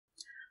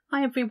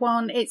Hi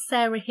everyone, it's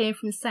Sarah here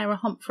from Sarah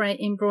Homfray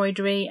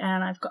Embroidery,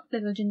 and I've got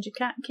little ginger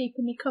cat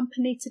keeping me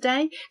company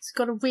today. It's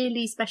got a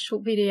really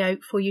special video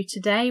for you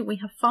today. We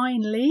have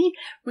finally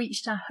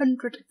reached our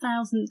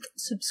 100,000th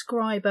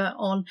subscriber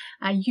on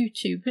our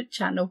YouTube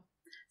channel.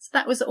 So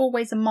that was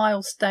always a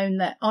milestone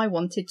that I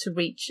wanted to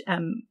reach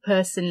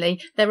personally.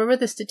 There are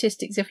other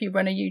statistics if you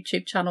run a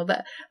YouTube channel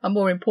that are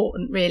more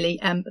important really,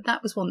 but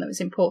that was one that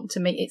was important to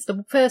me. It's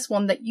the first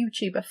one that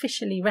YouTube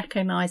officially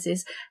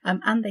recognises,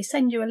 and they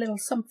send you a little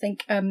something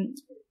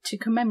to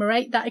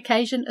commemorate that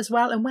occasion as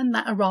well. And when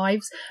that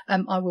arrives,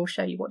 I will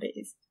show you what it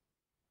is.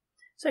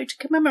 So to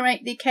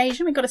commemorate the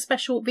occasion, we've got a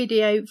special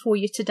video for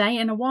you today.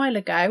 And a while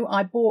ago,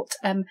 I bought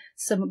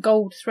some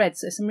gold thread,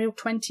 so some real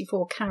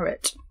 24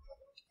 carat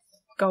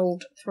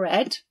gold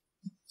thread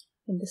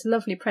in this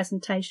lovely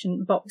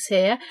presentation box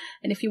here.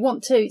 And if you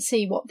want to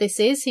see what this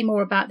is, see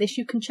more about this,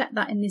 you can check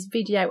that in this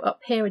video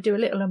up here. I do a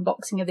little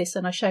unboxing of this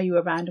and I show you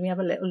around and we have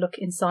a little look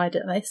inside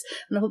at this.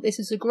 And I thought this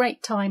was a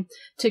great time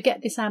to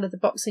get this out of the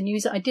box and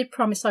use it. I did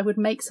promise I would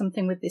make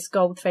something with this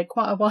gold thread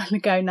quite a while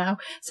ago now,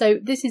 so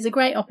this is a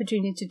great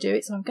opportunity to do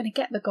it. So I'm going to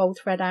get the gold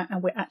thread out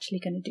and we're actually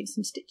going to do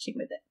some stitching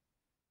with it.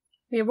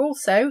 We are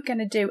also going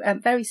to do a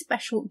very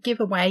special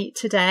giveaway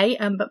today,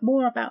 but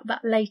more about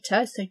that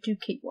later, so do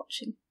keep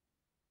watching.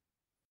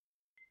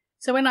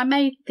 So when I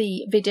made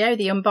the video,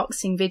 the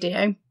unboxing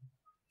video,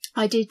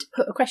 I did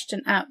put a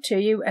question out to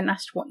you and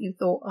asked what you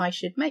thought I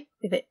should make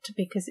with it,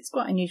 because it's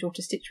quite unusual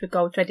to stitch with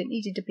gold thread. It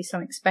needed to be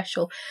something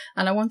special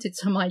and I wanted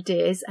some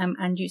ideas,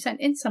 and you sent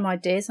in some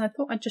ideas and I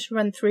thought I'd just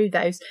run through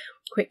those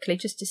quickly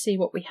just to see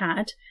what we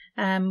had.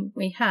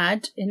 We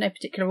had, in no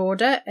particular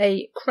order,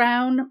 a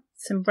crown,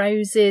 some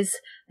roses,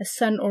 a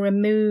sun or a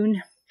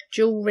moon,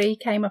 jewellery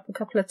came up a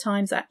couple of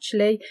times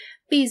actually,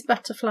 bees,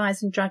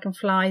 butterflies and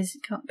dragonflies,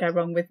 you can't go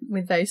wrong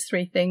with those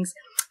three things,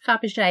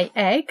 Fabergé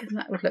egg,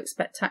 that would look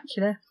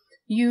spectacular,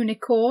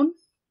 unicorn,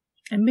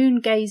 a moon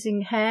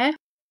gazing hare.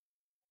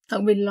 I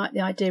really like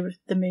the idea of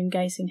the moon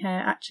gazing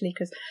hare actually,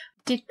 because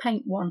I did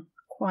paint one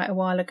quite a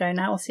while ago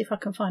now. I'll see if I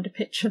can find a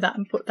picture of that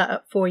and put that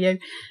up for you.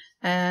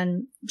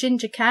 And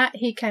ginger cat,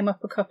 he came up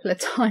a couple of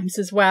times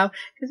as well,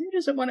 because who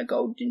doesn't want a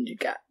gold ginger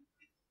cat?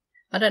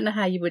 I don't know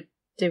how you would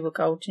do a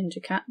gold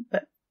ginger cat,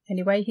 but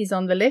anyway, he's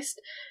on the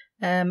list.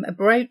 A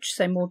brooch,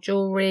 so more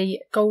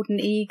jewellery, golden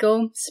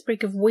eagle,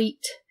 sprig of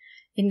wheat,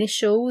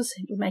 initials,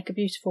 it would make a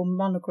beautiful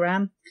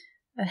monogram,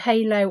 a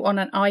halo on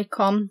an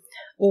icon,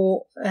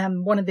 or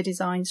one of the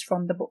designs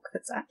from the book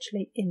that's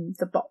actually in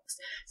the box.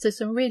 So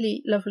some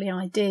really lovely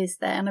ideas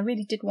there, and I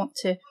really did want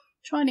to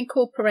try and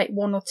incorporate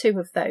one or two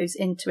of those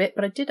into it,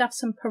 but I did have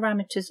some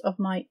parameters of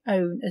my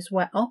own as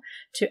well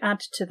to add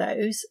to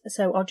those,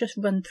 so I'll just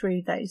run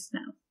through those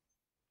now.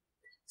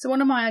 So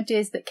one of my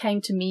ideas that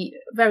came to me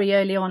very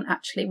early on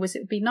actually was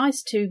it would be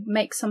nice to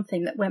make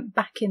something that went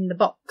back in the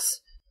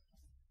box.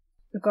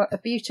 We've got a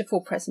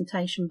beautiful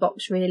presentation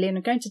box really, and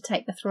I'm going to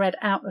take the thread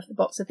out of the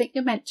box. I think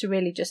you're meant to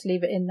really just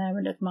leave it in there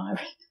and admire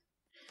it.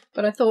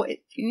 But I thought, if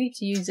you need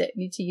to use it,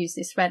 you need to use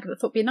this thread. But I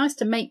thought it'd be nice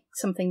to make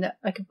something that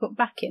I could put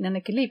back in and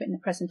I could leave it in the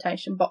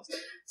presentation box.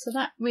 So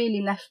that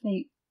really left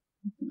me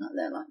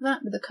there like that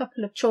with a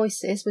couple of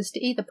choices, was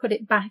to either put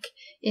it back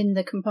in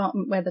the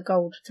compartment where the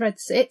gold thread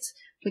sits,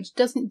 which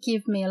doesn't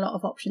give me a lot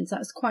of options.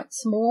 That's quite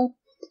small,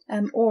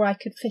 or I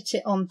could fit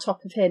it on top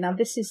of here. Now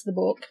this is the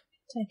book.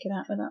 Take it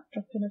out without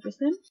dropping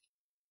everything.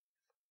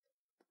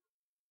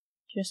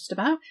 Just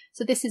about.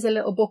 So this is a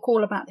little book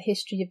all about the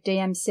history of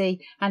DMC,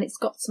 and it's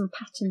got some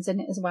patterns in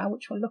it as well,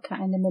 which we'll look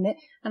at in a minute.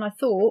 And I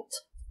thought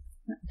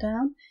that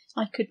down,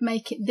 I could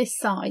make it this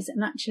size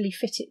and actually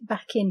fit it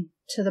back in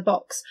to the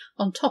box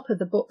on top of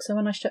the book. So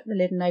when I shut the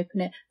lid and open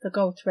it, the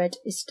gold thread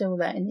is still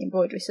there in the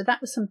embroidery. So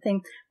that was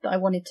something that I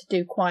wanted to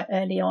do quite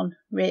early on,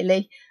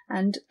 really.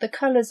 And the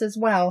colours as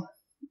well.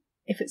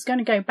 If it's going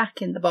to go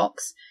back in the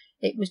box,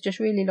 it was just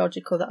really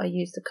logical that I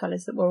used the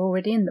colours that were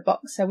already in the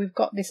box. So we've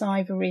got this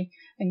ivory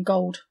and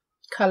gold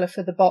colour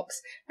for the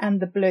box, and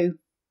the blue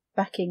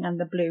backing and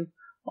the blue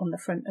on the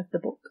front of the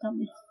book.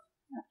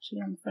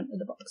 Actually on the front of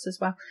the box as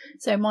well.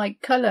 So my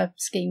colour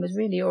scheme was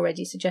really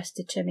already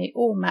suggested to me. It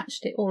all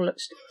matched. It all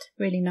looks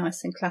really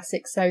nice and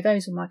classic. So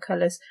those are my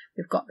colours.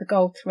 We've got the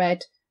gold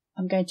thread.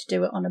 I'm going to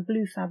do it on a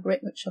blue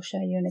fabric, which I'll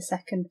show you in a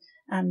second.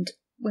 And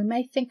we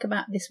may think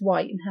about this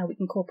white and how we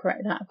can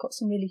incorporate that. I've got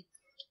some really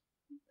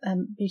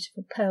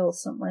beautiful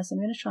pearls somewhere, so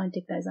I'm going to try and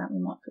dig those out. We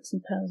might put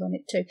some pearls on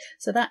it too.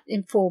 So that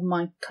informed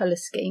my colour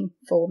scheme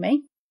for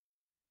me.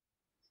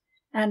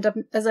 And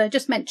as I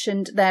just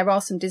mentioned, there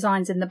are some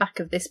designs in the back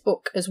of this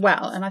book as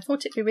well, and I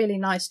thought it'd be really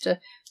nice to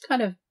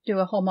kind of do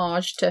a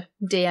homage to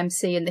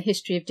DMC and the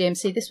history of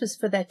DMC. This was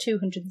for their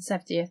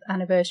 270th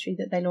anniversary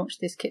that they launched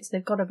this kit, so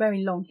they've got a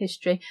very long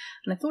history,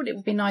 and I thought it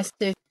would be nice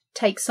to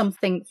take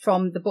something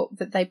from the book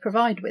that they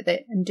provide with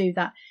it and do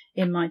that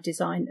in my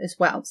design as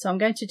well. So I'm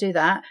going to do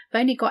that.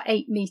 I've only got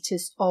 8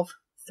 meters of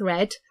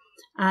thread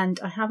and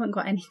I haven't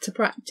got any to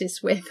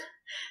practice with,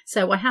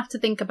 so I have to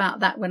think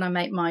about that when I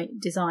make my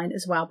design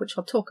as well, which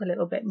I'll talk a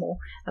little bit more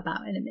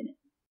about in a minute.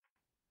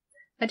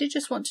 I did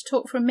just want to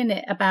talk for a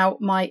minute about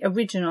my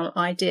original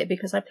idea,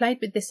 because I played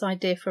with this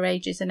idea for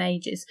ages and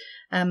ages,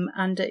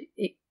 and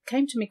it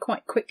came to me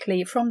quite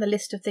quickly from the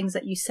list of things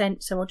that you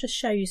sent. So I'll just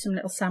show you some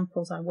little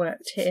samples I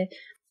worked here.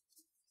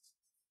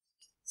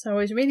 So I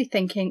was really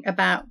thinking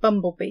about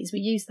bumblebees. We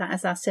use that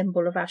as our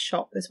symbol of our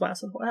shop as well,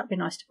 so I thought that'd be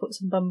nice to put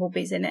some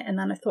bumblebees in it. And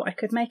then I thought I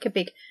could make a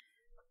big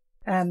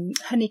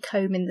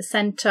honeycomb in the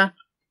centre,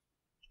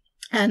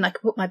 and I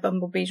could put my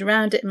bumblebees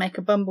around it and make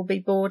a bumblebee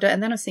border.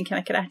 And then I was thinking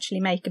I could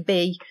actually make a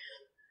bee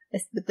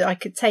that I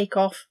could take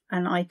off,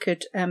 and I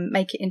could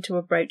make it into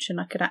a brooch, and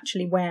I could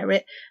actually wear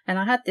it. And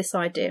I had this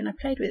idea and I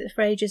played with it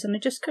for ages, and I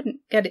just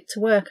couldn't get it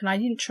to work. And I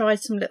even tried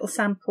some little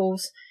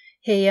samples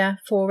here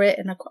for it,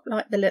 and I quite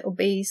like the little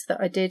bees that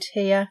I did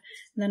here.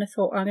 And then I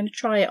thought I'm going to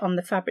try it on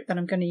the fabric that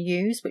I'm going to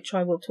use, which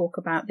I will talk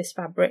about this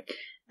fabric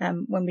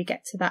when we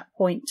get to that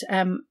point.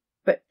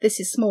 But this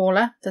is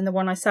smaller than the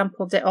one I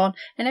sampled it on,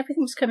 and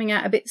everything was coming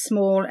out a bit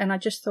small, and I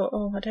just thought,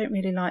 oh, I don't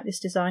really like this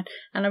design,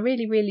 and I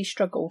really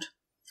struggled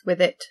with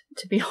it,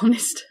 to be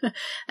honest.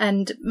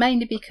 And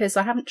mainly because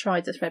I haven't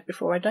tried the thread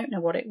before, I don't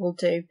know what it will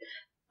do,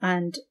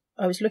 and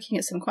I was looking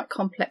at some quite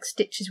complex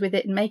stitches with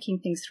it and making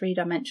things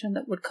 3-dimensional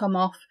that would come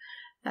off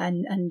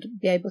and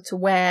be able to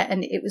wear,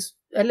 and it was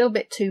a little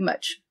bit too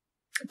much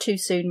too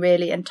soon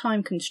really, and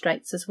time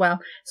constraints as well.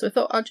 So I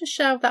thought I'll just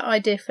shelve that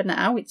idea for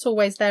now. It's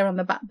always there on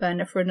the back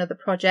burner for another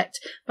project,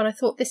 but I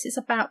thought this is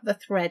about the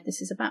thread,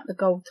 this is about the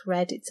gold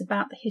thread, it's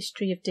about the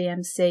history of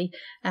DMC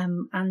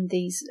and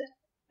these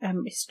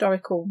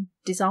historical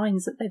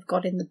designs that they've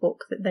got in the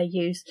book that they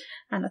use.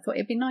 And I thought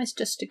it'd be nice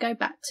just to go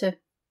back to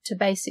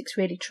basics,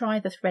 really try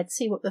the thread,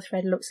 see what the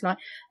thread looks like,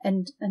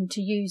 and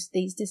to use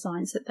these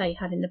designs that they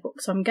had in the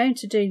book. So I'm going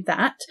to do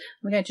that.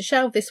 I'm going to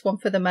shelve this one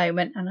for the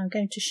moment, and I'm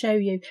going to show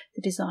you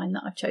the design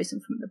that I've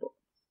chosen from the book.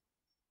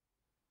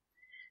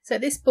 So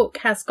this book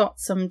has got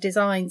some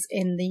designs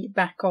in the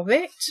back of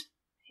it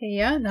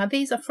here. Now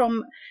these are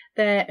from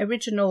their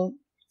original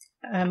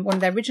one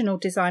of their original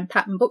design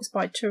pattern books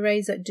by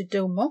Thérèse de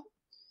Dillmont,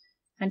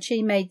 and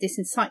she made this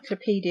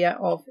encyclopedia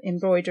of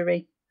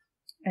embroidery.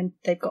 And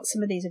they've got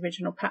some of these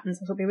original patterns.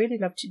 I thought it'd be really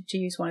lovely to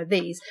use one of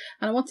these.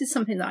 And I wanted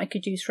something that I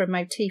could use for a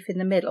motif in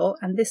the middle.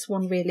 And this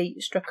one really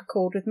struck a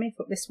chord with me. I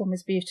thought this one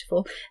was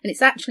beautiful. And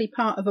it's actually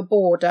part of a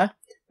border.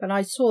 But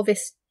I saw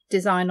this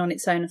design on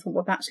its own and thought,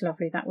 well, that's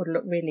lovely. That would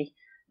look really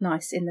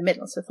nice in the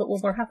middle. So I thought, well,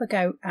 we'll have a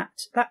go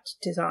at that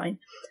design.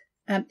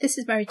 This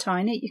is very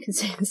tiny. You can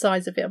see the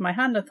size of it on my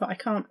hand. I thought I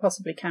can't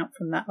possibly count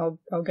from that.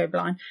 I'll go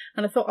blind.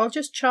 And I thought I'll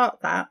just chart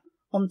that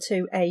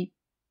onto a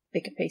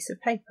bigger piece of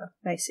paper,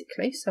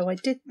 basically. So I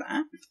did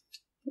that,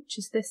 which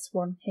is this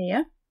one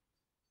here.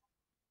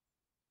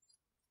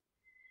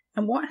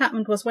 And what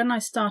happened was when I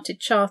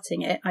started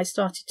charting it, I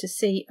started to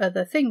see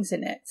other things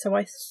in it. So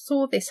I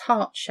saw this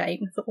heart shape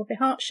and thought, well, the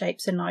heart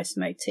shape's a nice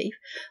motif.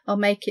 I'll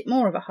make it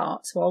more of a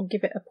heart. So I'll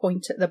give it a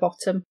point at the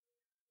bottom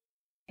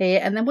here.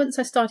 And then once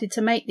I started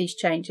to make these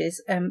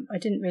changes,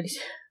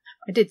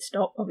 I did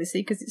stop,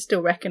 obviously, because it's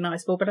still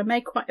recognisable, but I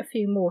made quite a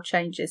few more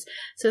changes.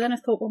 So then I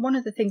thought, well, one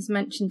of the things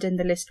mentioned in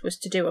the list was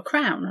to do a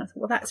crown. I thought,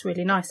 well, that's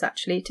really nice,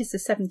 actually. It is the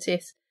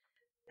 70th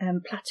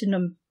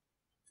Platinum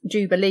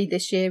Jubilee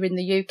this year in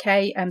the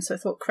UK, and so I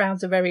thought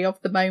crowns are very of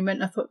the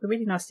moment. I thought they're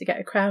really nice to get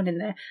a crown in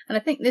there. And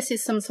I think this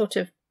is some sort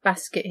of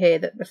basket here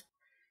that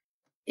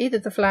either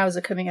the flowers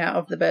are coming out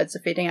of, the birds are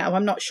feeding out of,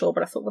 I'm not sure,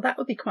 but I thought, well, that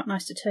would be quite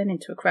nice to turn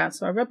into a crown.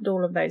 So I rubbed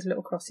all of those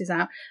little crosses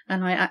out,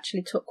 and I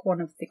actually took one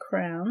of the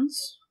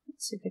crowns.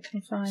 Let's see if we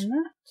can find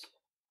that.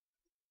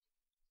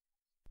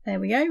 There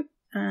we go.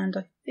 And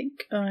I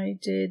think I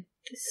did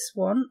this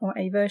one, or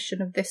a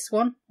version of this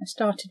one. I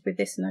started with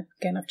this, and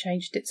again I've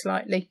changed it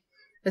slightly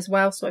as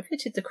well. So I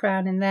fitted the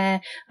crown in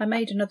there. I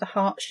made another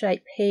heart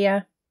shape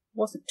here.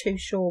 Wasn't too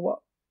sure what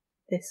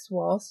this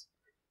was,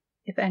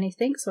 if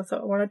anything, so I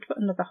thought, well, I'd put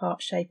another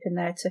heart shape in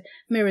there to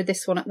mirror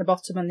this one at the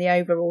bottom and the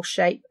overall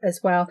shape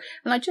as well.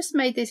 And I just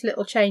made these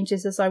little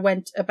changes as I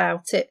went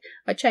about it.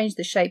 I changed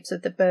the shapes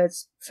of the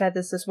bird's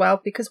feathers as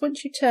well, because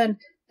once you turn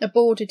a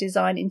border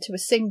design into a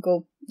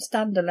single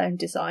standalone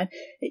design,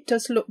 it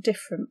does look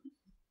different.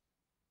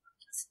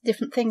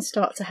 Different things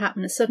start to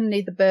happen, and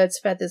suddenly the bird's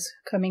feathers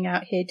coming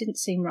out here didn't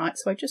seem right,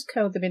 so I just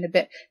curled them in a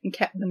bit and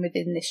kept them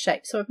within this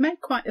shape. So I've made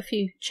quite a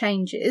few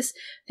changes.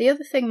 The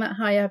other thing that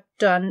I have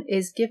done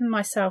is given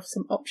myself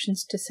some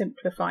options to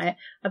simplify it.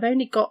 I've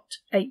only got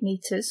 8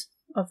 meters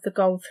of the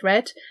gold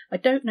thread. I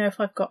don't know if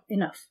I've got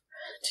enough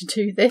to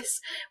do this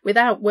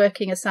without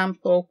working a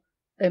sample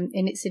in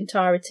its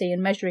entirety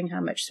and measuring how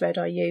much thread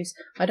I use.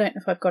 I don't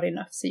know if I've got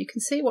enough. So you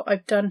can see what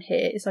I've done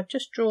here is I've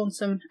just drawn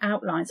some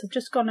outlines. I've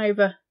just gone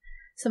over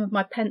some of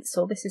my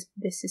pencil. This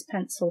is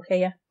pencil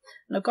here,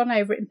 and I've gone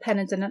over it in pen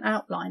and done an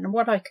outline. And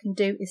what I can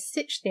do is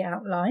stitch the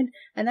outline,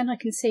 and then I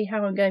can see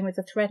how I'm going with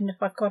the thread, and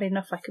if I've got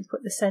enough I can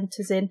put the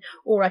centres in,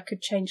 or I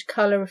could change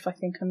colour if I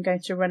think I'm going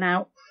to run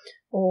out,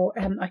 or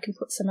I can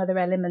put some other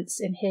elements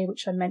in here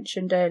which I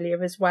mentioned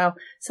earlier as well.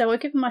 So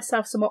I've given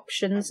myself some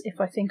options if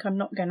I think I'm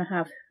not going to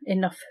have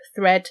enough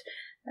thread,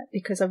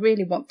 because I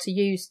really want to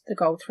use the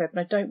gold thread,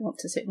 but I don't want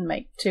to sit and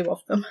make 2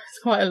 of them.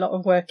 It's quite a lot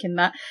of work in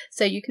that.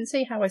 So you can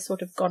see how I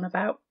sort of gone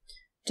about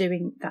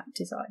doing that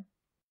design.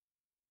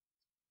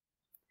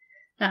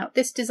 Now,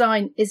 this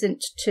design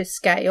isn't to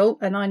scale,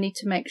 and I need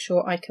to make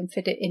sure I can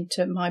fit it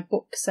into my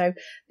book. So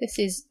this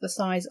is the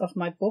size of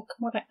my book.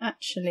 What I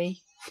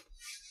actually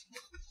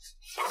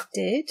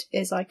did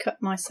is I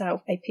cut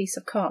myself a piece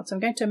of card. So I'm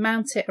going to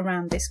mount it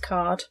around this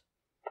card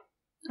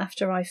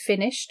after I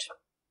finished.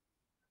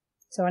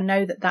 So I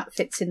know that that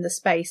fits in the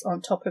space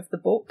on top of the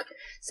book.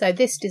 So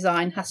this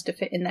design has to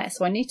fit in there.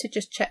 So I need to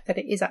just check that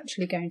it is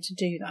actually going to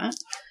do that.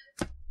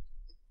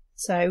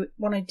 So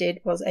what I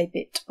did was a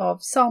bit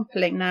of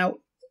sampling. Now,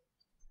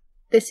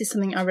 this is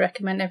something I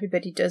recommend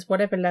everybody does,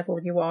 whatever level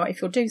you are.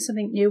 If you're doing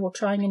something new or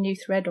trying a new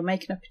thread or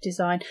making up a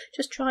design,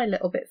 just try a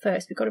little bit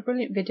first. We've got a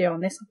brilliant video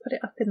on this. I'll put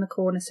it up in the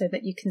corner so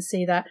that you can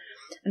see that,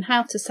 and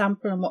how to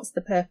sample and what's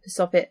the purpose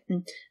of it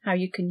and how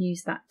you can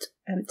use that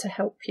to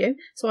help you.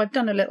 So I've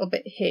done a little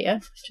bit here.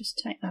 Just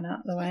take that out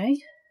of the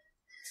way.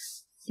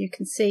 You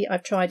can see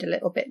I've tried a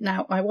little bit.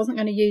 Now, I wasn't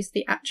going to use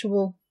the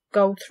actual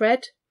gold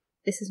thread.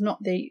 This is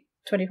not the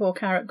 24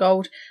 karat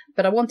gold,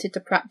 but I wanted to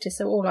practice,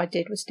 so all I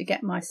did was to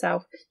get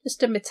myself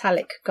just a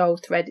metallic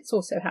gold thread. It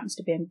also happens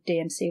to be in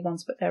DMC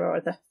ones, but there are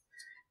other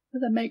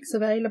makes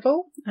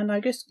available, and I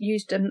just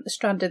used a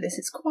strand of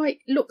this.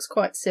 Looks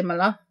quite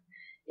similar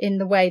in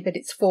the way that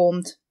it's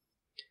formed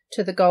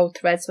to the gold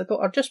thread, so I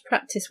thought I'll just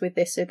practice with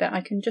this so that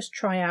I can just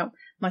try out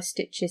my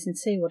stitches and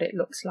see what it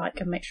looks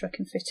like and make sure I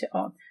can fit it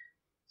on.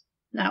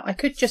 Now, I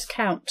could just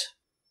count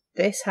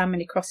this, how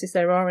many crosses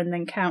there are, and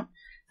then count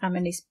how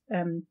many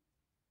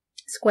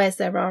squares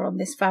there are on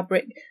this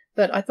fabric,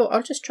 but I thought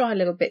I'll just try a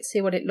little bit, see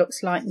what it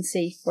looks like and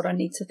see what I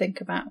need to think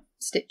about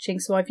stitching.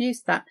 So I've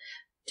used that,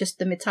 just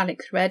the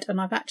metallic thread, and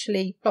I've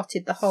actually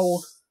plotted the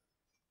whole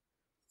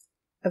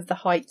of the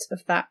height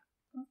of that,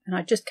 and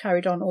I just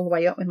carried on all the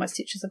way up with my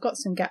stitches. I've got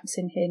some gaps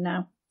in here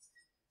now,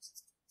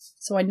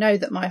 so I know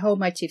that my whole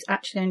motif's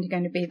actually only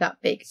going to be that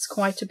big. It's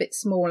quite a bit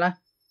smaller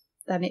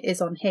than it is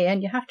on here,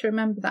 and you have to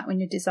remember that when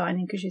you're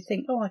designing, because you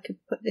think, oh, I could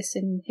put this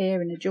in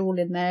here and a jewel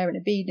in there and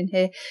a bead in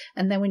here,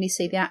 and then when you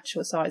see the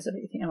actual size of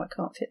it you think, oh, I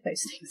can't fit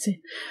those things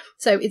in.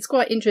 So it's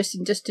quite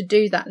interesting just to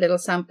do that little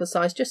sample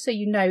size, just so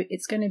you know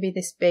it's going to be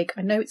this big.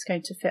 I know it's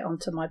going to fit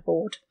onto my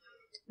board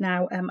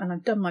now, and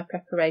I've done my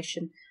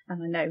preparation,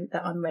 and I know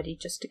that I'm ready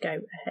just to go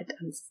ahead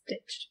and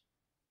stitch.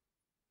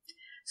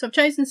 So I've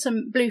chosen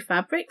some blue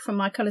fabric from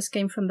my colour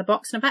scheme from the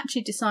box, and I've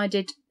actually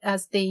decided,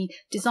 as the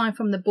design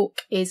from the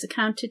book is a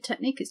counted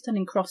technique, it's done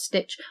in cross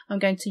stitch, I'm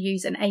going to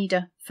use an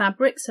Ada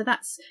fabric. So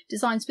that's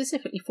designed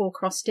specifically for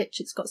cross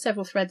stitch. It's got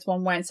several threads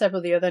one way and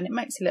several the other, and it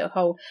makes a little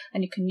hole,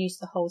 and you can use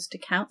the holes to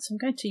count. So I'm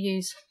going to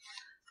use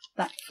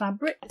that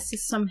fabric. This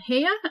is some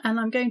here, and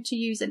I'm going to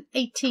use an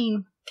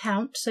 18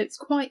 count, so it's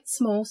quite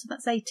small, so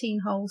that's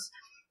 18 holes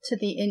to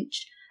the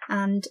inch,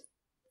 and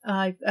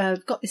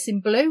I've got this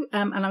in blue,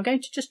 and I'm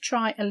going to just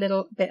try a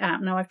little bit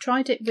out. Now, I've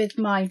tried it with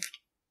my,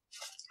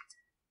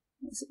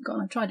 what's it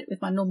gone? I've tried it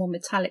with my normal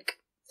metallic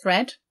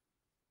thread,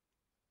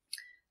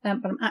 but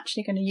I'm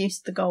actually going to use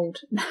the gold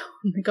now,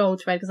 the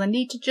gold thread, because I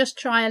need to just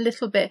try a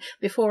little bit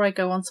before I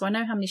go on, so I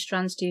know how many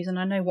strands to use and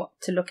I know what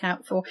to look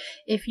out for.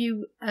 If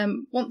you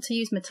want to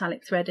use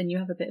metallic thread and you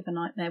have a bit of a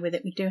nightmare with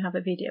it, we do have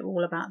a video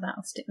all about that.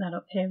 I'll stick that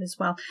up here as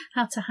well,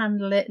 how to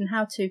handle it and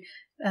how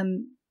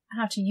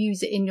to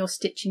use it in your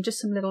stitching,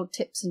 just some little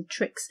tips and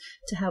tricks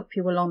to help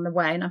you along the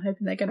way, and I'm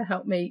hoping they're going to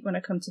help me when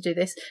I come to do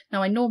this.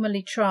 Now, I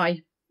normally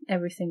try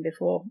everything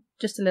before,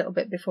 just a little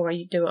bit before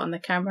I do it on the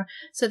camera,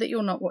 so that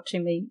you're not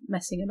watching me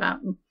messing about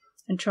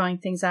and trying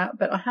things out,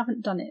 but I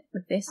haven't done it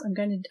with this. I'm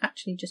going to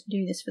actually just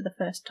do this for the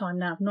first time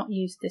now. I've not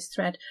used this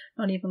thread,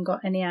 not even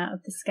got any out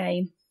of the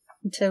skein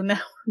until now.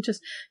 I've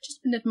just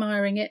been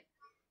admiring it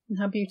and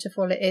how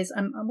beautiful it is,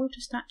 and I will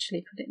just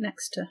actually put it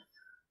next to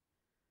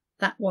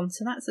that one.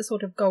 So that's a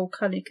sort of gold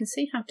colour. You can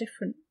see how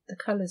different the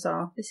colours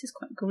are. This is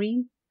quite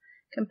green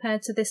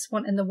compared to this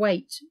one, and the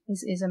weight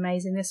is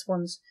amazing. This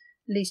one's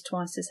at least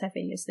twice as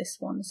heavy as this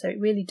one, so it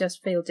really does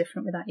feel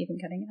different without even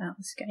getting it out of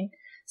the skein.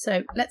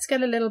 So let's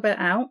get a little bit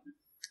out.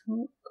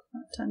 Oh, got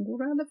that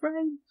tangled around the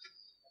frame.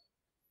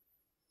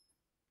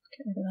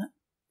 Get rid of that.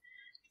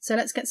 So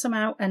let's get some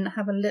out and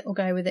have a little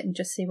go with it and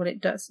just see what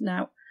it does.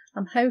 Now,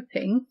 I'm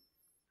hoping,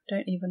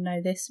 don't even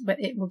know this, but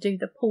it will do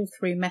the pull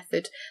through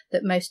method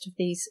that most of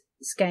these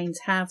skeins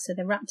have. So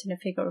they're wrapped in a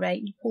figure of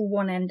 8, you pull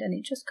one end and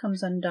it just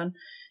comes undone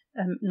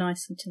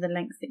nicely to the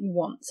length that you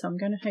want. So I'm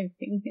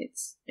hoping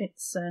it's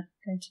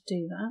going to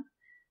do that.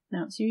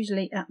 Now, it's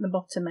usually at the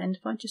bottom end.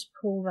 If I just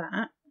pull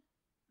that,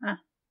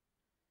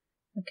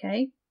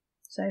 okay,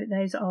 so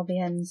those are the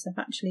ends.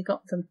 I've actually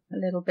got them a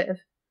little bit of,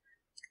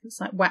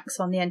 looks like wax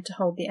on the end to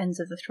hold the ends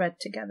of the thread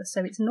together.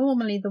 So it's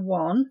normally the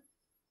one,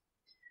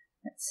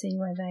 let's see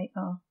where they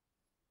are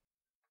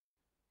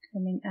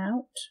coming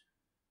out.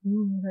 I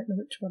don't know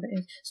which one it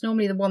is. It's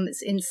normally the one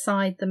that's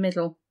inside the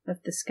middle of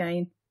the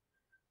skein.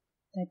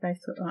 They both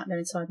look like they're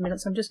inside the middle.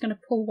 So I'm just going to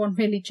pull one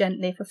really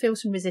gently. If I feel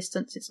some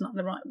resistance, it's not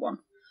the right one.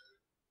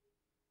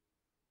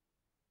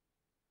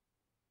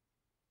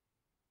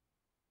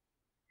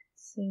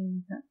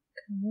 see that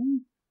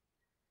coming.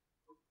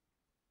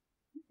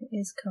 It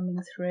is coming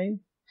through.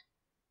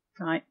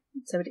 Right,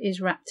 so it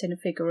is wrapped in a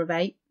figure of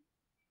 8.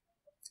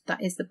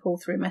 That is the pull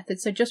through method.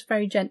 So just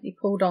very gently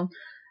pulled on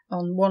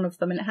one of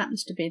them, and it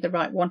happens to be the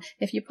right one.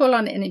 If you pull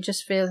on it and it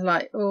just feels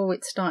like, oh,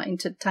 it's starting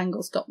to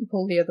tangle, stop and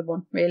pull the other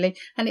one, really.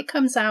 And it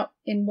comes out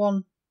in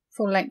one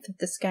full length of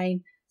the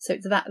skein, so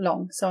it's that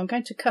long. So I'm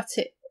going to cut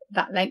it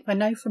that length. I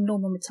know from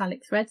normal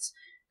metallic threads,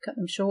 cut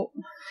them short.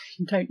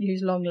 Don't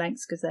use long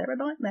lengths because they're a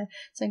nightmare.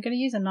 So I'm going to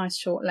use a nice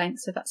short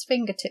length. So that's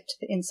fingertip to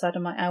the inside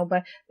of my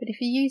elbow. But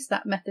if you use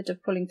that method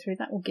of pulling through,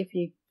 that will give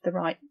you the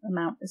right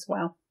amount as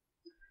well.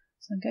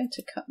 So I'm going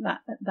to cut that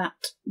at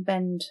that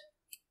bend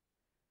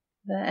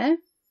there.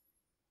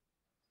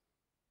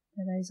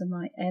 And those are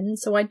my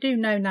ends. So I do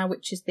know now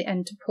which is the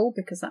end to pull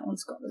because that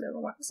one's got the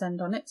little wax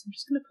end on it. So I'm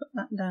just going to put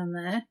that down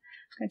there.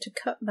 I'm going to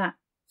cut that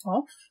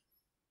off.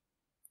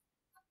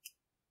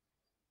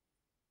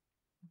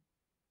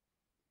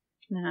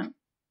 Now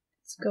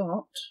it's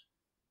got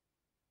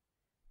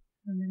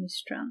how many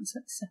strands?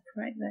 Let's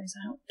separate those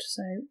out.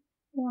 So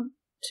 1,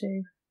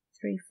 2,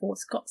 3, 4.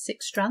 It's got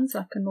 6 strands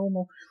like a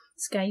normal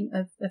skein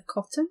of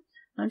cotton.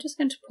 I'm just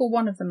going to pull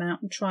one of them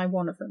out and try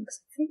one of them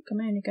because I think I'm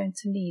only going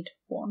to need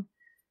one.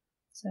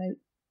 So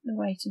the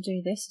way to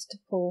do this is to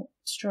pull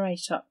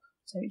straight up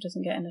so it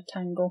doesn't get in a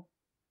tangle.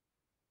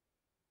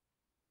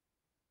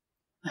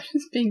 I'm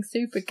just being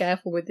super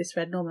careful with this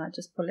thread. Normally I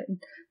just pull it and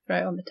throw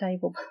it on the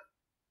table.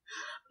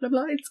 But I'm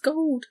like, it's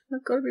gold.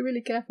 I've got to be really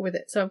careful with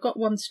it. So I've got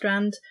one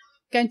strand.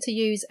 I'm going to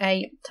use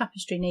a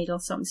tapestry needle.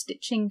 So I'm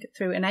stitching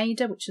through an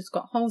Ada, which has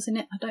got holes in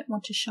it. I don't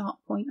want a sharp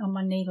point on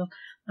my needle.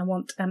 I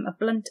want a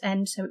blunt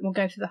end so it will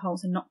go through the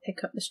holes and not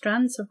pick up the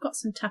strands. So I've got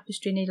some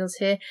tapestry needles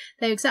here.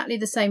 They're exactly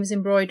the same as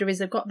embroideries.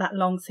 They've got that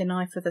long thin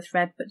eye for the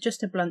thread, but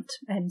just a blunt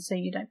end so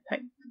you don't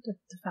poke the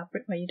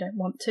fabric where you don't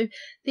want to.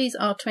 These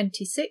are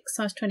 26,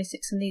 size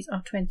 26, and these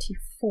are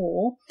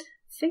 24. I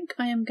think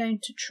I am going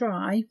to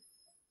try...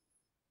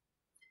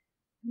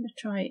 I'm going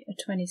to try a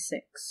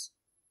 26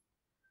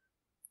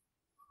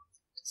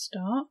 to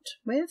start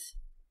with.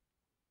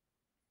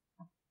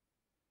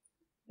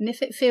 And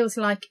if it feels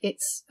like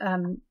it's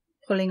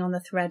pulling on the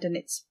thread and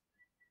it's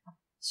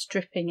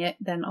stripping it,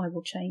 then I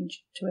will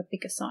change to a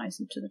bigger size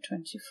and to the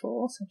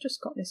 24. So I've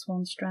just got this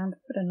one strand,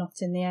 put a knot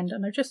in the end,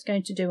 and I'm just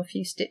going to do a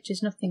few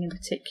stitches, nothing in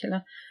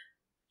particular.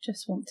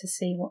 Just want to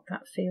see what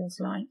that feels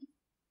like.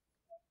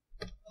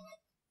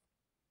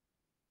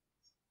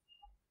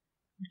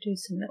 Do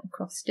some little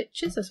cross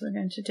stitches as we're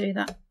going to do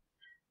that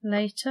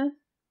later.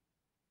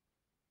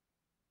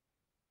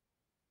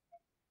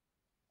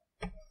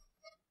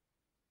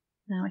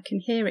 Now I can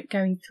hear it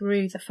going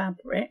through the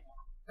fabric.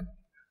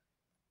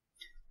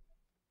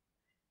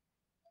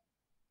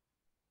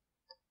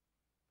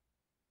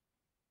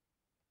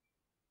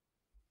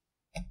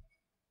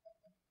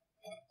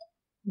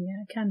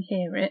 Yeah, I can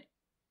hear it,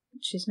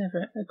 which is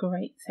never a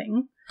great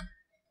thing.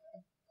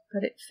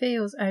 But it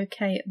feels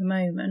okay at the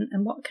moment,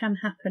 and what can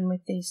happen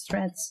with these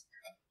threads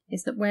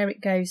is that where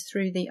it goes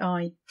through the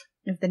eye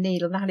of the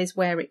needle, that is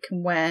where it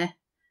can wear.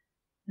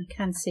 I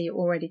can see it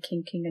already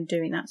kinking and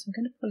doing that, so I'm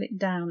going to pull it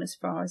down as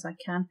far as I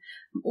can.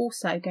 I'm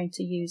also going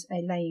to use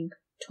a laying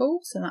tool,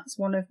 so that's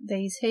one of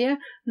these here,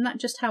 and that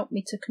just helped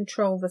me to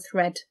control the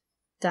thread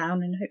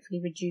down and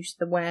hopefully reduce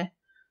the wear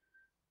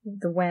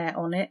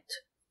on it.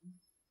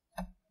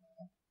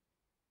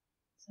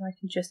 So I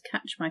can just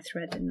catch my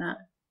thread in that.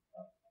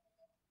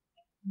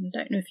 I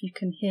don't know if you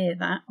can hear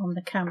that on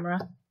the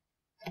camera.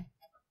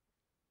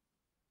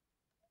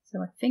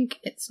 So I think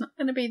it's not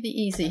going to be the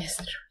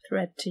easiest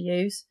thread to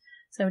use.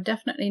 So we're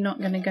definitely not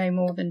going to go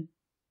more than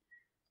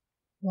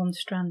one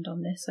strand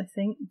on this, I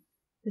think.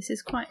 This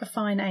is quite a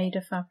fine Ada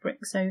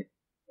fabric, so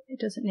it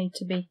doesn't need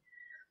to be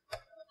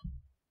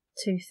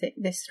too thick,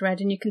 this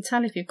thread. And you can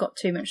tell if you've got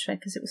too much thread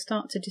because it will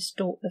start to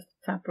distort the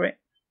fabric.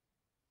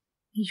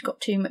 You've got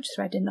too much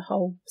thread in the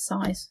whole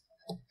size.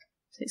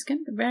 So it's going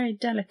to be a very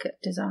delicate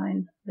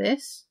design,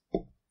 this.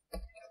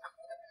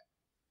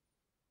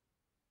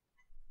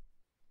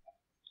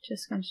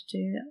 Just going to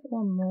do that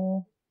one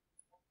more.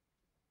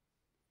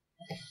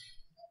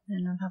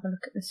 Then I'll have a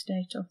look at the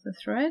state of the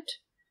thread.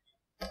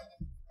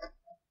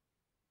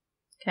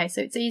 Okay, so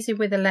it's easy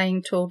with a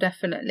laying tool,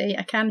 definitely.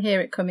 I can hear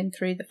it coming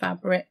through the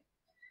fabric.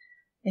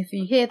 If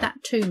you hear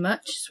that too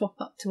much, swap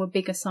up to a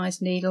bigger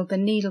size needle. The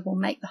needle will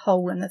make the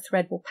hole and the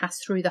thread will pass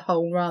through the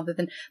hole rather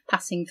than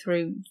passing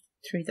through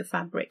the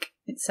fabric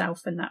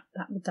itself, and that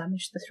will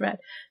damage the thread.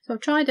 So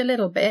I've tried a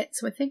little bit,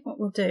 so I think what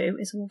we'll do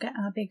is we'll get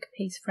our big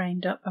piece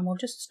framed up and we'll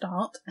just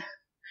start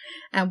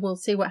and we'll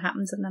see what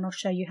happens, and then I'll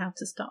show you how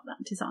to start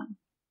that design.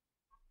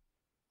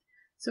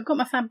 So I've got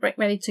my fabric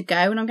ready to go,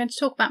 and I'm going to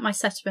talk about my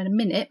setup in a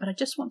minute, but I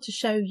just want to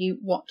show you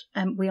what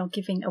we are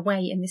giving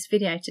away in this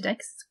video today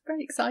because it's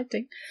very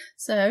exciting.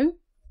 So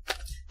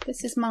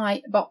this is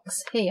my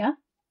box here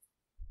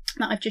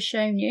that I've just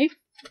shown you.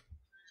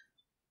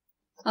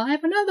 I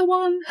have another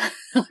one.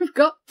 I've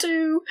got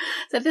two.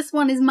 So this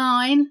one is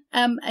mine,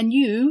 and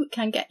you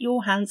can get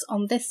your hands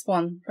on this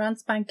one. Brand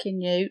spanking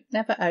new,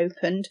 never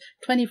opened,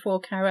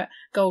 24 carat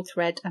gold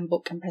thread and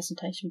book and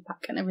presentation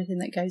pack and everything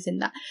that goes in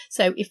that.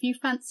 So if you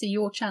fancy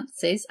your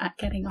chances at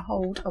getting a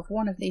hold of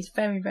one of these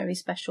very, very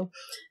special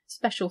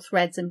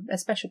threads and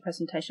special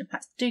presentation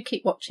packs, do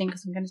keep watching,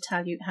 because I'm going to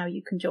tell you how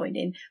you can join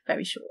in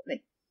very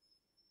shortly.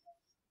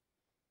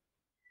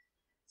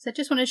 So I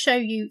just want to show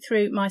you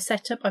through my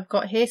setup I've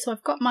got here. So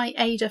I've got my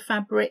Ada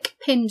fabric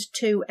pinned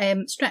to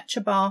stretcher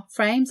bar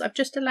frames. I've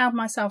just allowed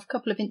myself a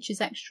couple of inches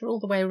extra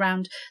all the way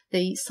around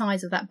the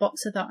size of that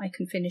box so that I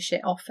can finish it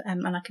off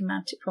and I can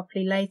mount it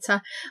properly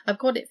later. I've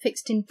got it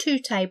fixed in 2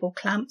 table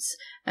clamps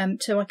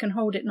so I can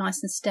hold it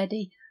nice and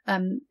steady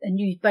and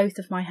use both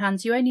of my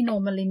hands. You only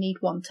normally need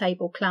 1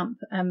 table clamp,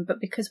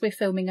 but because we're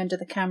filming under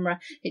the camera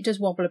it does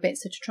wobble a bit,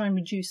 so to try and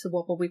reduce the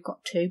wobble we've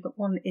got 2, but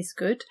 1 is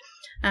good.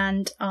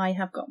 And I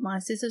have got my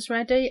scissors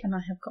ready, and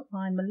I have got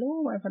my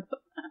malure, where have I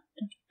put that?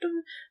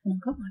 And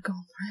I've got my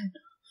gold thread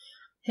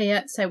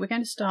here. So we're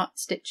going to start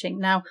stitching.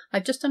 Now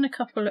I've just done a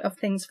couple of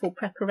things for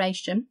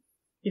preparation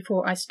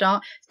before I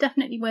start. It's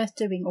definitely worth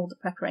doing all the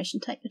preparation.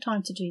 Take the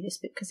time to do this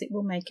because it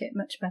will make it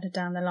much better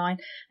down the line.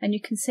 And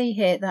you can see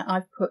here that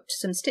I've put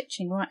some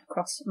stitching right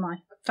across my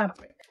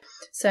fabric.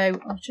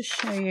 So I'll just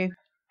show you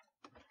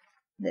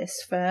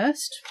this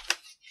first.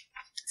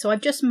 So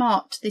I've just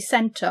marked the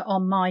centre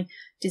on my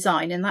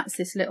design, and that's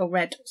this little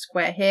red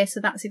square here.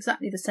 So that's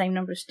exactly the same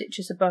number of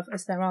stitches above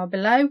as there are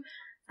below,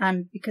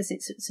 and because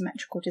it's a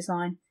symmetrical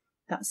design,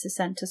 that's the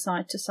centre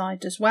side to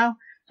side as well.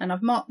 And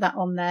I've marked that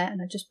on there,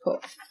 and I just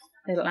put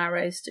little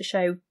arrows to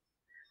show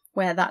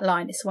where that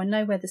line is, so I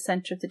know where the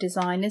centre of the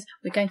design is.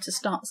 We're going to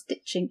start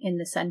stitching in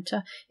the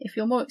centre. If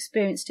you're more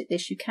experienced at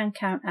this, you can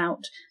count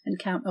out and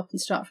count up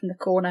and start from the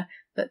corner,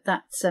 but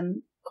that's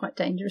quite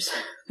dangerous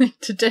thing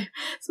to do.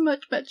 It's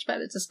much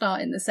better to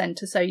start in the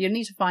centre. So you'll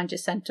need to find your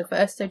centre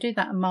first, so do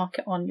that and mark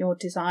it on your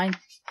design,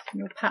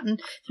 your pattern.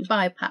 If you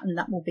buy a pattern,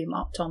 that will be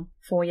marked on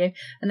for you.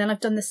 And then I've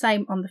done the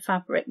same on the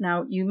fabric.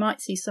 Now you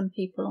might see some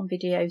people on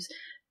videos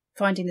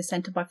finding the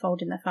centre by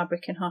folding their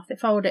fabric in half. They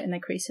fold it and they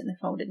crease it, and they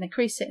fold it and they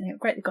crease it, and they're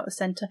great, they've got the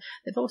centre.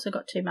 They've also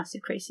got 2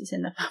 massive creases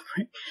in the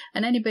fabric.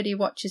 And anybody who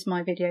watches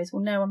my videos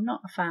will know I'm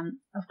not a fan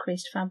of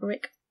creased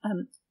fabric.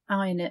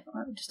 Iron it,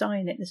 just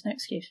iron it. There's no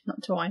excuse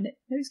not to iron it.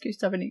 No excuse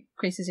to have any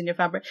creases in your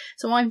fabric.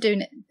 So I'm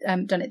doing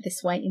it, done it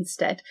this way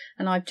instead,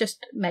 and I've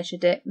just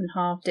measured it and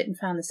halved it and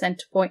found the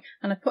centre point,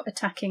 and I put a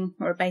tacking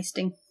or a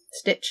basting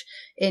stitch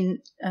in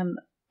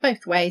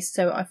both ways,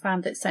 so I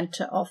found the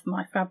centre of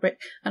my fabric,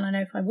 and I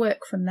know if I work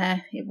from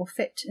there it will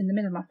fit in the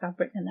middle of my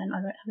fabric, and then I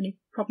won't have any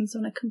problems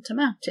when I come to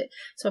mount it.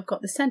 So I've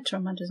got the centre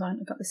on my design,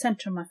 I've got the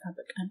centre on my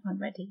fabric, and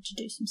I'm ready to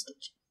do some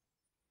stitching.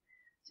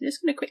 So I'm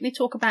just going to quickly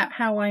talk about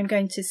how I'm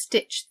going to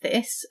stitch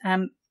this.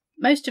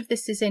 Most of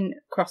this is in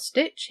cross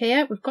stitch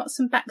here. We've got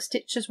some back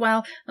stitch as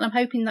well, and I'm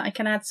hoping that I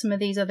can add some of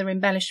these other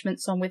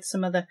embellishments on with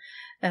some other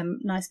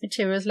nice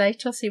materials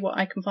later. I'll see what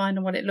I can find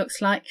and what it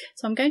looks like.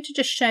 So I'm going to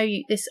just show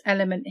you this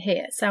element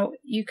here. So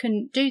you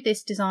can do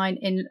this design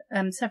in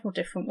several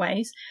different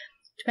ways,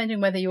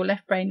 depending whether you're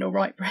left-brained or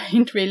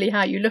right-brained, really,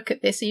 how you look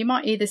at this. So you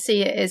might either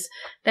see it as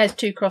there's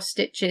 2 cross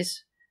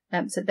stitches.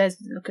 So there's,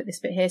 look at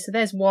this bit here, so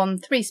there's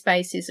 3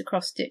 spaces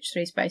across stitch,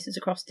 3 spaces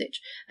across stitch,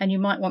 and you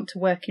might want to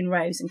work in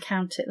rows and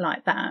count it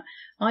like that.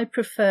 I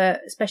prefer,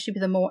 especially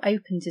with a more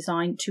open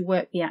design, to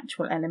work the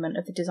actual element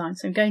of the design.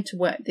 So I'm going to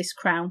work this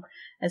crown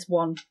as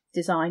one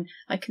design.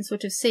 I can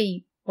sort of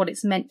see what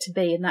it's meant to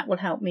be, and that will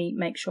help me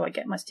make sure I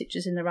get my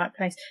stitches in the right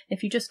place.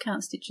 If you just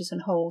count stitches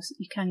and holes,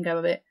 you can go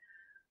a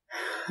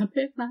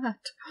bit mad.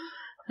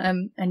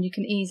 And you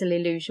can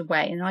easily lose your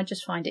way, and I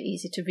just find it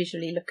easy to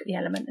visually look at the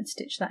element and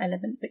stitch that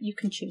element, but you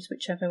can choose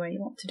whichever way you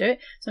want to do it.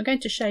 So I'm going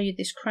to show you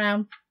this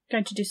crown. I'm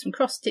going to do some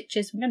cross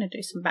stitches, I'm going to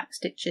do some back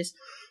stitches,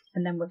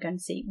 and then we're going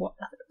to see what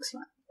that looks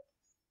like.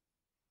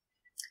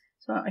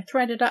 So I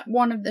threaded up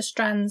one of the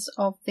strands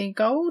of the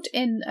gold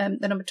in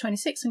the number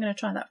 26. I'm going to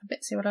try that for a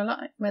bit, see what I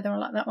like, whether I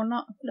like that or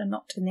not. I put a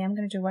knot in there. I'm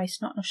going to do a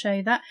waist knot and I'll show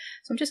you that.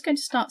 So I'm just going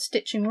to start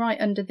stitching right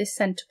under this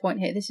centre point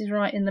here. This is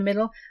right in the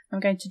middle. I'm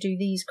going to do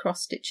these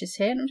cross stitches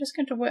here, and I'm just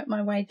going to work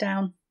my way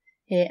down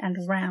here and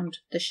around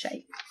the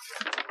shape.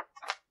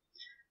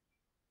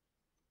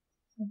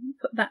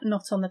 Put that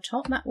knot on the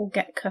top, that will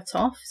get cut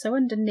off. So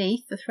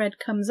underneath the thread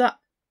comes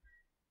up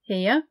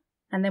here,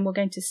 and then we're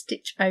going to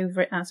stitch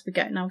over it as we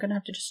go. Now I'm going to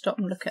have to just stop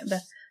and look at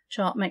the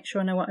chart, make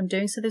sure I know what I'm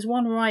doing. So there's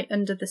one right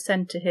under the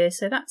centre here,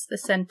 so that's the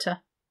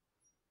centre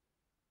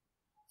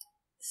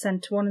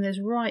one, and there's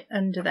right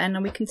under there.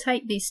 Now we can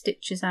take these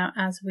stitches out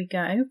as we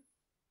go.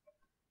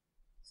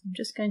 So I'm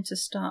just going to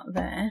start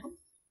there.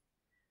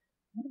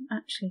 What I'm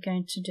actually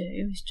going to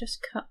do is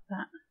just cut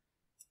that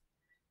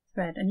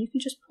thread, and you can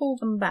just pull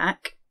them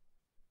back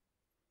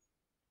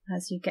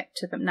as you get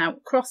to them. Now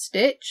cross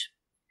stitch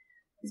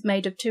is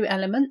made of 2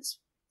 elements,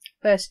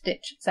 first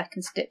stitch,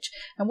 second stitch,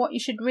 and what you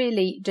should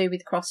really do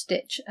with cross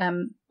stitch,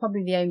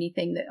 probably the only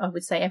thing that I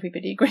would say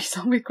everybody agrees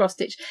on with cross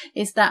stitch,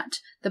 is that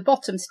the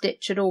bottom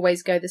stitch should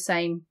always go the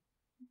same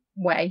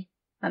way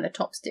and the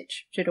top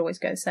stitch should always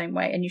go the same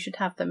way, and you should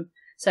have them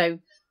so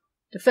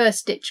the first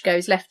stitch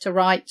goes left to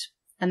right,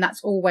 and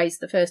that's always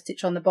the first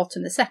stitch on the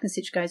bottom. The second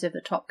stitch goes over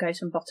the top, goes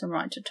from bottom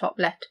right to top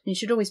left, and you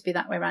should always be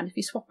that way around. If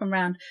you swap them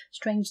around,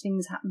 strange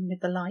things happen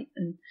with the light,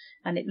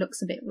 and it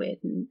looks a bit weird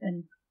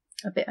and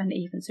a bit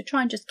uneven. So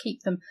try and just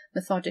keep them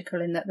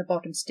methodical in that the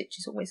bottom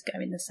stitches always go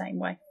in the same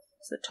way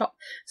as the top.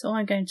 So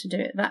I'm going to do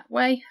it that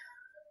way.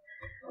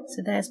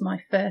 So there's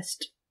my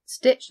first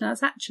stitch. Now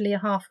it's actually a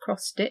half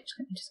cross stitch.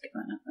 Let me just get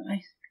that out of the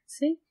way.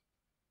 See?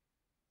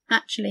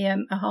 Actually a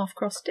half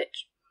cross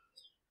stitch.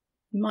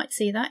 You might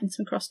see that in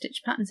some cross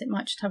stitch patterns. It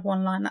might just have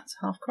one line, that's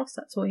a half cross,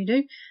 that's all you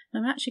do.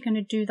 And I'm actually going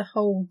to do the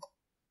whole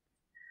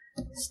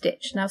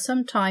stitch. Now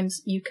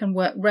sometimes you can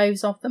work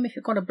rows of them. If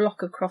you've got a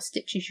block of cross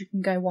stitches, you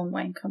can go one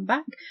way and come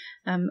back.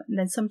 And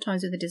then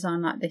sometimes with a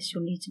design like this,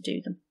 you'll need to do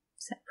them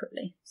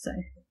separately. So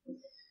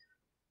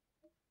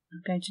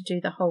I'm going to do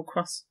the whole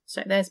cross.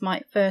 So there's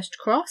my first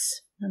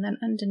cross, and then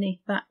underneath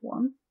that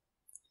one,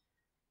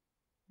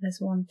 there's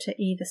one to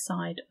either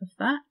side of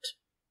that.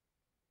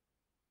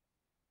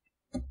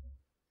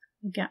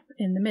 A gap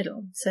in the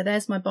middle. So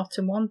there's my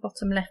bottom one,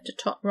 bottom left to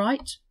top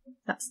right.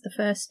 That's the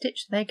first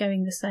stitch. They're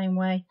going the same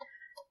way,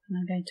 and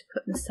I'm going to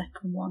put the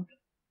second one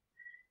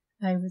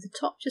over the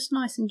top, just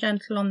nice and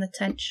gentle on the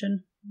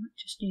tension. I might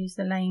just use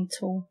the laying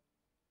tool.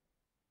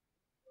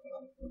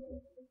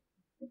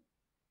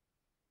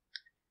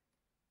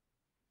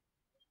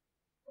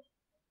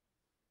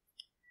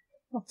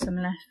 Bottom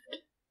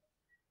left,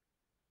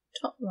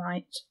 top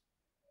right.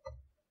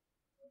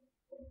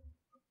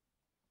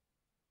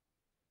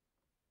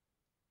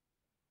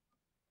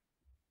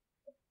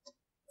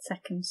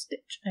 Second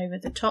stitch over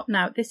the top.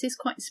 Now this is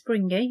quite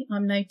springy,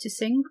 I'm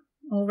noticing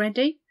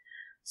already,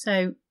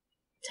 so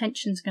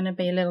tension's going to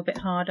be a little bit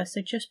harder, so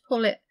just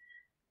pull it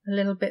a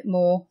little bit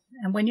more,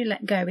 and when you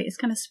let go it's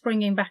kind of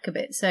springing back a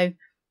bit, so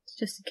it's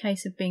just a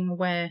case of being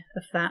aware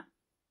of that.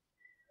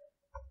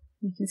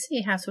 You can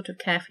see how sort of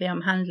carefully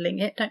I'm handling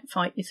it. Don't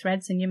fight your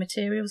threads and your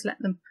materials,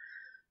 let them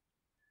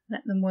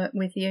work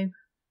with you.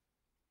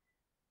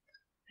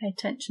 Pay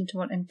attention to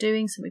what I'm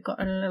doing. So we've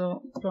got a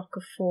little block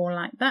of 4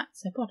 like that.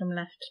 So bottom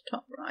left,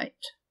 top right.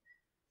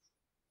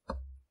 I'm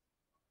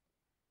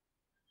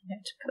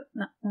going to put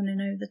that one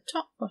in over the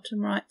top,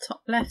 bottom right,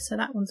 top left. So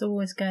that one's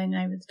always going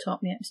over the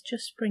top. Yeah, it's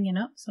just springing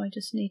up. So I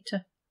just need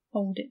to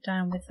hold it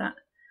down with that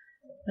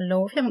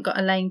law. If you haven't got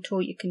a laying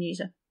tool, you can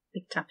use a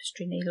big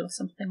tapestry needle or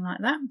something like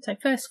that. So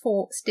first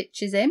 4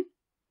 stitches in.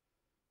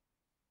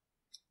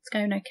 It's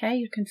going okay.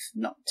 You can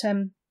not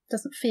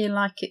doesn't feel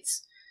like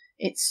it's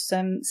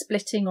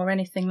splitting or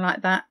anything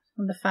like that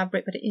on the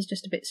fabric, but it is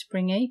just a bit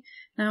springy.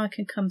 Now I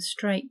can come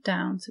straight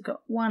down. So I've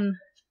got 1,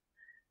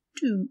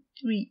 2,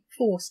 3,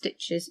 4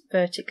 stitches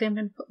vertically. I'm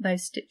going to put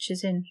those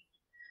stitches in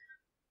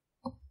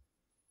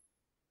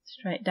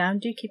straight down.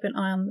 Do keep an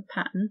eye on the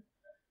pattern,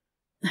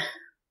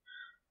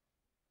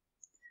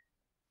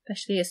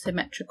 especially a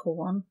symmetrical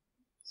one.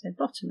 So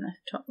bottom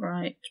left, top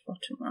right,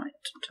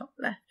 top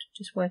left,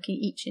 just working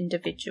each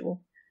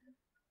individual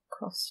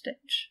cross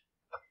stitch.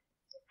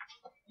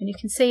 And you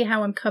can see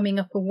how I'm coming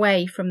up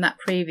away from that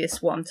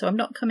previous one. So I'm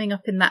not coming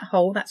up in that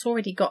hole, that's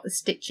already got the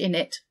stitch in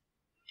it.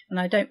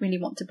 And I don't really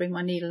want to bring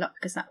my needle up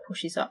because that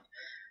pushes up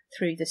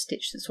through the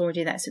stitch that's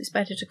already there. So it's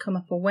better to come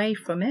up away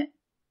from it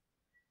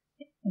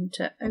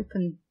into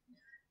open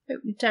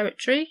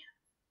territory,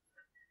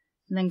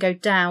 and then go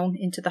down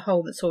into the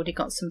hole that's already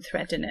got some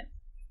thread in it.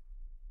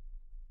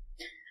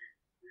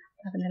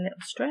 Having a little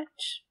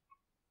stretch.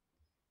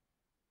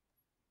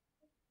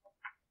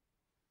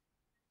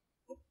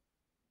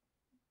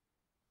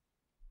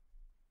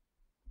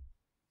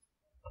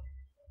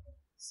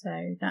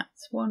 So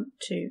that's 1,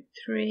 2,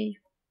 3,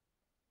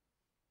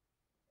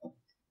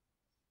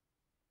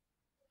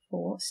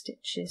 4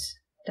 stitches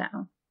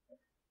down.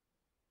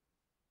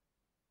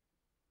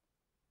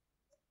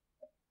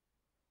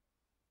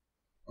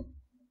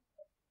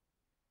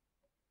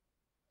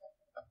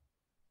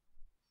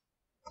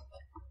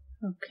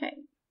 Okay.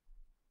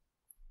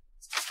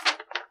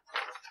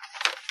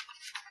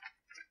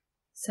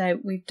 So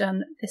we've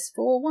done this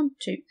 4, 1,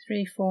 2,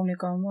 3, 4, and we've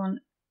gone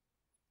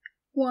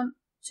 1,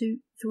 2,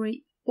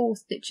 3, 4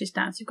 stitches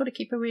down. So you've got to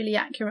keep a really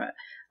accurate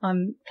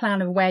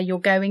plan of where you're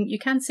going. You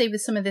can see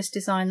with some of this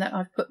design that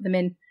I've put them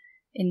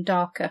in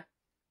darker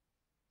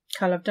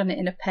colour. I've done it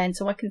in a pen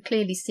so I can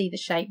clearly see the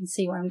shape and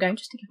see where I'm going,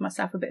 just to give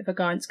myself a bit of a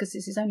guidance, because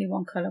this is only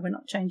one colour, we're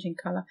not changing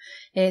colour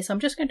here. So I'm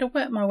just going to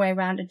work my way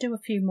around and do a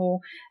few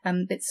more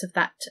bits of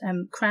that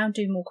crown,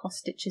 do more cross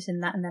stitches in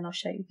that, and then I'll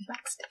show you the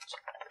back stitch.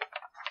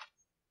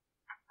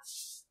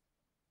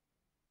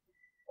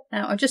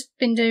 Now I've just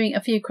been doing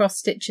a few cross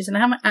stitches and I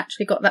haven't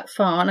actually got that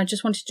far, and I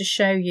just wanted to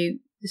show you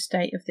the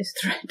state of this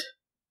thread.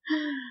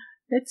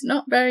 It's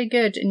not very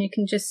good, and you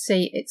can just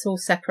see it's all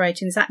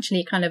separating. There's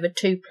actually kind of a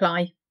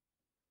 2-ply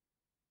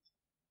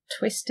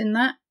twist in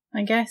that,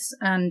 I guess,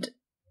 and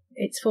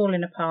it's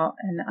falling apart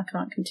and I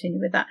can't continue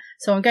with that.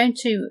 So I'm going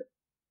to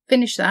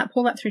finish that,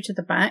 pull that through to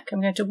the back.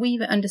 I'm going to weave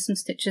it under some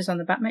stitches on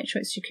the back, make sure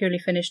it's securely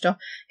finished off.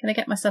 I'm going to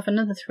get myself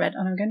another thread,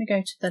 and I'm going to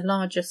go to the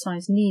larger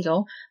size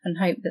needle and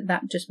hope that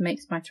that just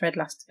makes my thread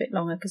last a bit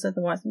longer, because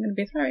otherwise I'm going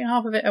to be throwing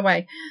half of it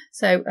away.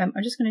 So I'm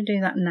just going to do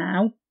that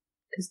now,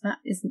 because that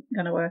isn't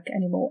going to work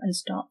anymore, and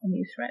start a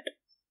new thread.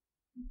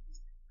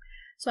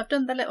 So I've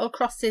done the little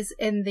crosses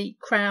in the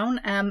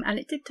crown, and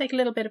it did take a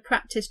little bit of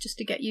practice just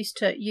to get used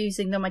to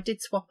using them. I did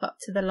swap up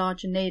to the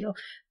larger needle,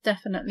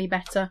 definitely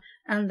better,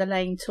 and the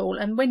laying tool.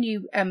 And when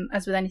you,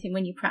 as with anything,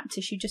 when you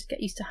practice, you just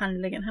get used to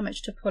handling and how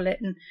much to pull it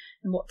and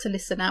what to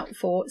listen out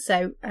for.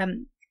 So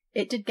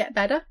it did get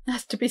better,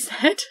 has to be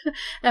said.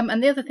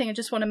 And the other thing I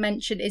just want to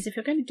mention is, if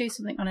you're going to do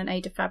something on an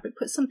Ada fabric,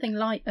 put something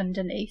light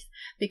underneath,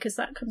 because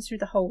that comes through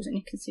the holes and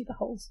you can see the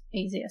holes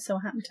easier. So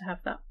I happen to have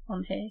that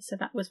on here, so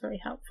that was very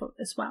helpful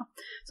as well.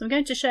 So I'm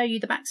going to show you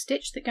the back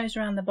stitch that goes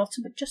around the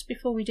bottom, but just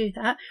before we do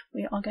that,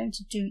 we are going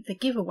to do the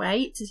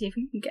giveaway to see if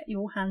you can get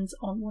your hands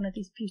on one of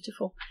these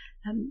beautiful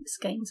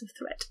skeins of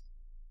thread.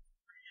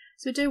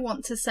 So I do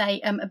want to say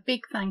a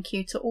big thank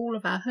you to all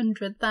of our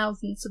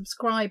 100,000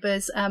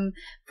 subscribers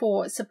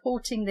for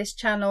supporting this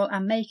channel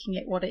and making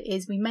it what it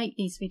is. We make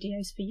these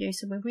videos for you,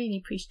 so we're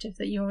really appreciative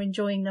that you're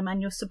enjoying them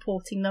and you're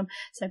supporting them.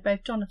 So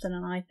both Jonathan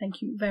and I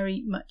thank you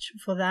very much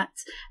for that.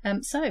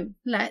 So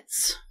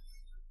let's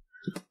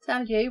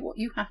tell you what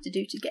you have to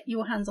do to get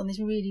your hands on this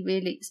really,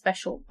 really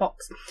special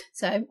box.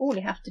 So all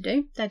you have to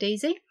do, dead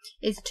easy,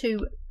 is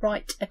to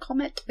write a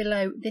comment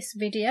below this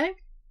video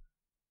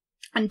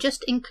and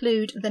just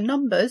include the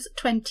numbers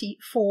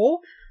 24,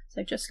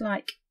 so just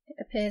like it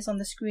appears on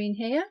the screen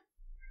here,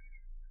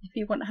 if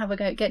you want to have a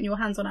go at getting your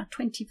hands on our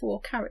 24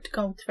 karat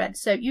gold thread.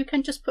 So you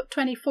can just put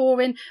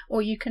 24 in,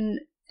 or you can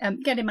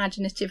get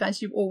imaginative,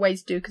 as you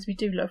always do, because we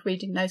do love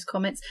reading those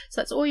comments. So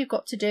that's all you've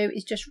got to do,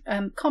 is just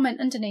comment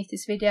underneath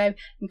this video,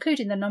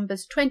 including the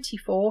numbers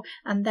 24,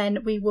 and then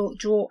we will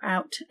draw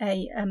out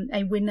a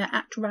winner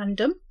at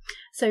random.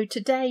 So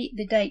today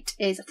the date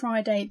is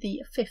Friday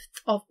the 5th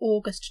of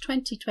August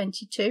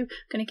 2022. I'm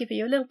going to give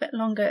you a little bit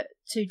longer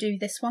to do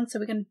this one, so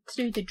we're going to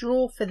do the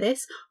draw for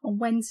this on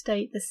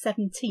Wednesday the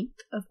 17th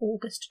of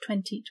August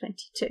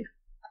 2022.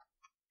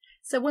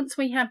 So once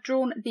we have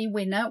drawn the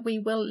winner, we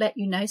will let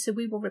you know. So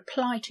we will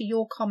reply to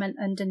your comment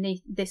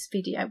underneath this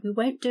video. We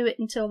won't do it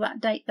until that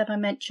date that I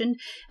mentioned.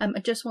 I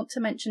just want to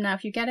mention now,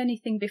 if you get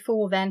anything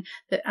before then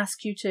that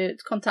asks you to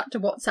contact a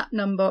WhatsApp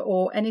number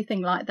or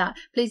anything like that,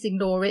 please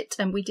ignore it.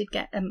 And we did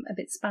get a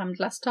bit spammed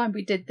last time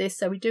we did this,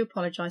 so we do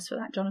apologise for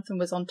that. Jonathan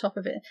was on top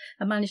of it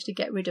and managed to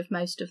get rid of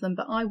most of them,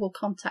 but I will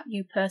contact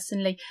you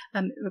personally,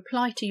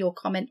 reply to your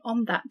comment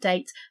on that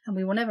date, and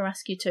we will never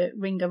ask you to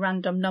ring a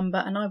random number,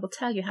 and I will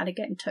tell you how to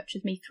get in touch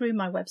with me through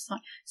my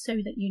website so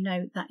that you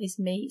know that is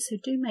me. So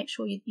do make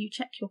sure you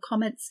check your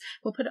comments.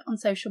 We'll put it on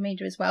social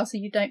media as well, so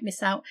you don't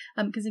miss out,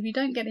 because if you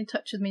don't get in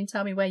touch with me and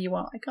tell me where you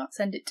are, I can't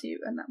send it to you,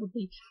 and that would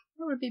be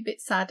a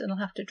bit sad, and I'll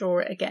have to draw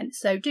it again.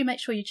 So do make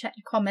sure you check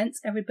your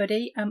comments,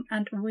 everybody, and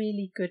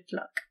really good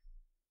luck.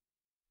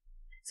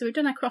 So we've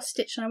done our cross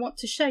stitch, and I want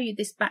to show you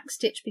this back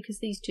stitch because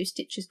these two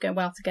stitches go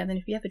well together, and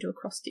if you ever do a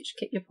cross stitch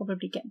kit, you'll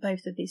probably get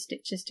both of these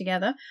stitches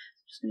together.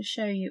 I'm just going to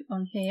show you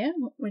on here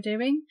what we're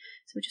doing.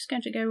 So we're just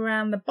going to go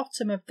around the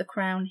bottom of the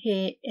crown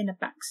here in a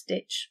back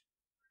stitch,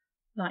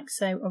 like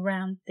so,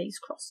 around these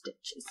cross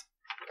stitches.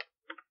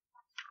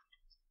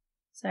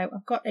 So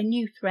I've got a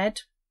new thread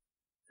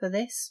for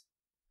this,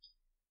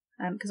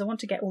 because I want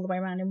to get all the way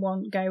around in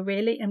one go,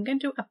 really. I'm going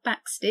to do a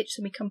back stitch,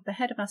 so we come up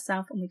ahead of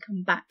ourselves and we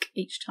come back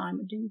each time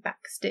we're doing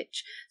back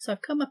stitch. So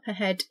I've come up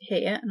ahead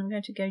here, and I'm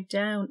going to go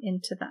down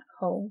into that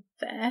hole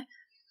there,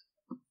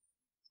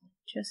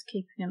 just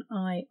keeping an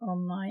eye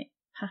on my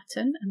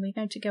pattern, and we're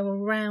going to go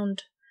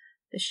around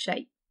the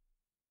shape,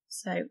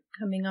 so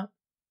coming up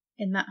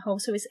in that hole,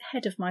 so it's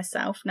ahead of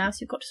myself now, so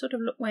you've got to sort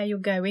of look where you're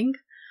going.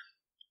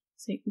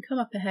 So you can come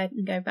up ahead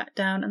and go back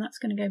down, and that's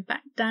going to go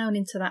back down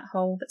into that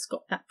hole that's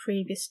got that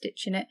previous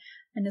stitch in it.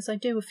 And as I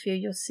do a few,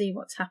 you'll see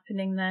what's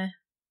happening there.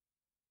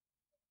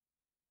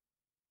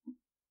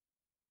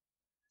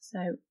 So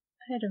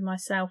ahead of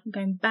myself, I'm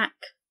going back.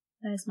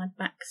 There's my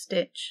back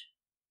stitch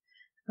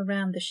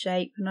around the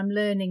shape, and I'm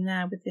learning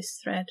now with this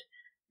thread,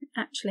 you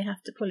actually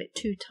have to pull it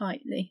too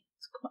tightly.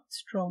 It's quite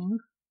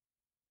strong.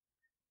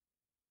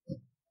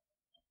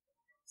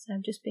 So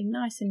I'm just being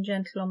nice and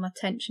gentle on my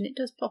tension. It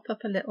does pop up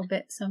a little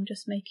bit, so I'm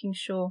just making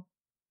sure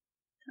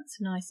that's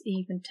a nice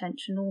even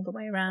tension all the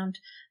way around.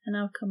 And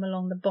I'll come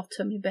along the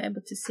bottom. You'll be able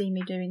to see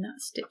me doing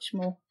that stitch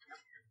more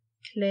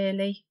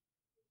clearly.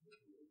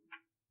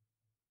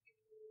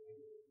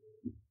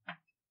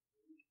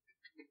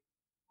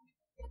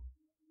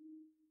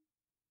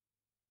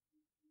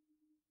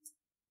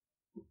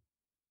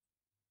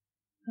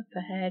 Up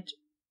ahead,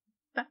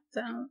 back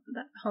down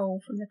that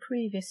hole from the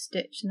previous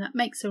stitch, and that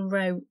makes a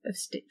row of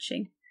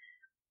stitching.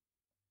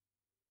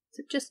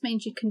 So it just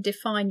means you can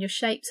define your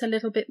shapes a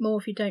little bit more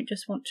if you don't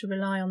just want to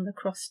rely on the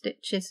cross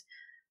stitches.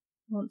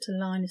 You want a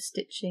line of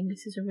stitching.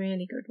 This is a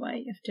really good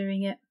way of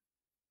doing it.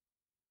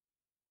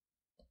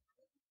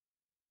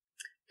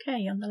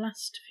 Okay, on the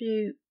last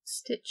few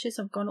stitches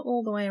I've gone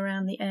all the way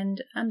around the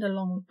end and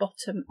along the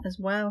bottom as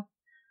well.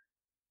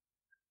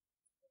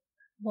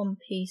 One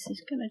piece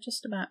is going to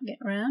just about get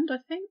round, I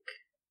think.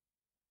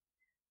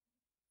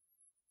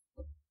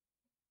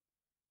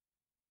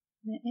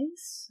 It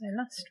is. So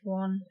last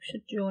one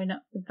should join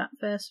up with that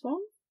first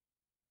one.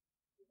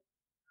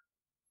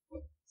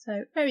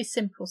 So very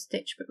simple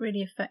stitch, but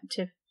really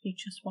effective if you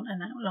just want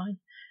an outline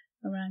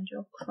around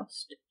your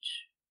cross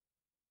stitch.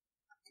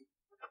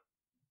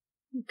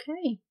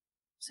 Okay,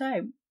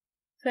 so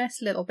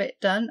first little bit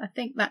done. I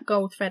think that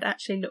gold thread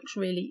actually looks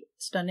really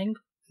stunning.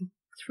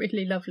 It's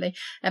really lovely.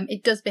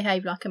 It does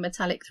behave like a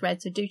metallic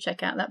thread, so do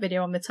check out that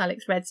video on metallic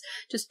threads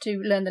just to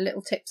learn the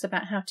little tips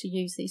about how to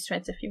use these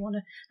threads if you want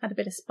to add a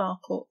bit of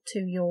sparkle to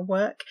your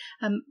work.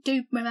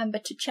 Do remember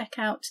to check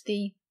out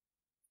the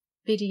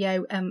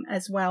video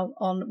as well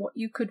on what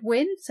you could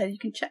win, so you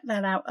can check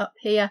that out up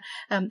here.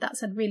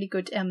 That's a really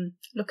good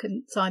look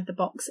inside the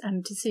box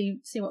and to see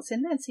what's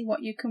in there and see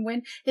what you can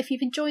win. If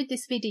you've enjoyed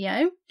this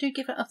video, do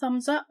give it a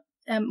thumbs up.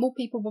 More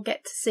people will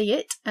get to see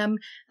it, and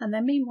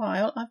then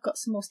meanwhile I've got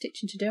some more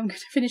stitching to do. I'm going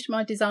to finish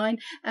my design,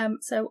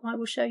 so I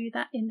will show you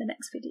that in the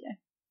next video.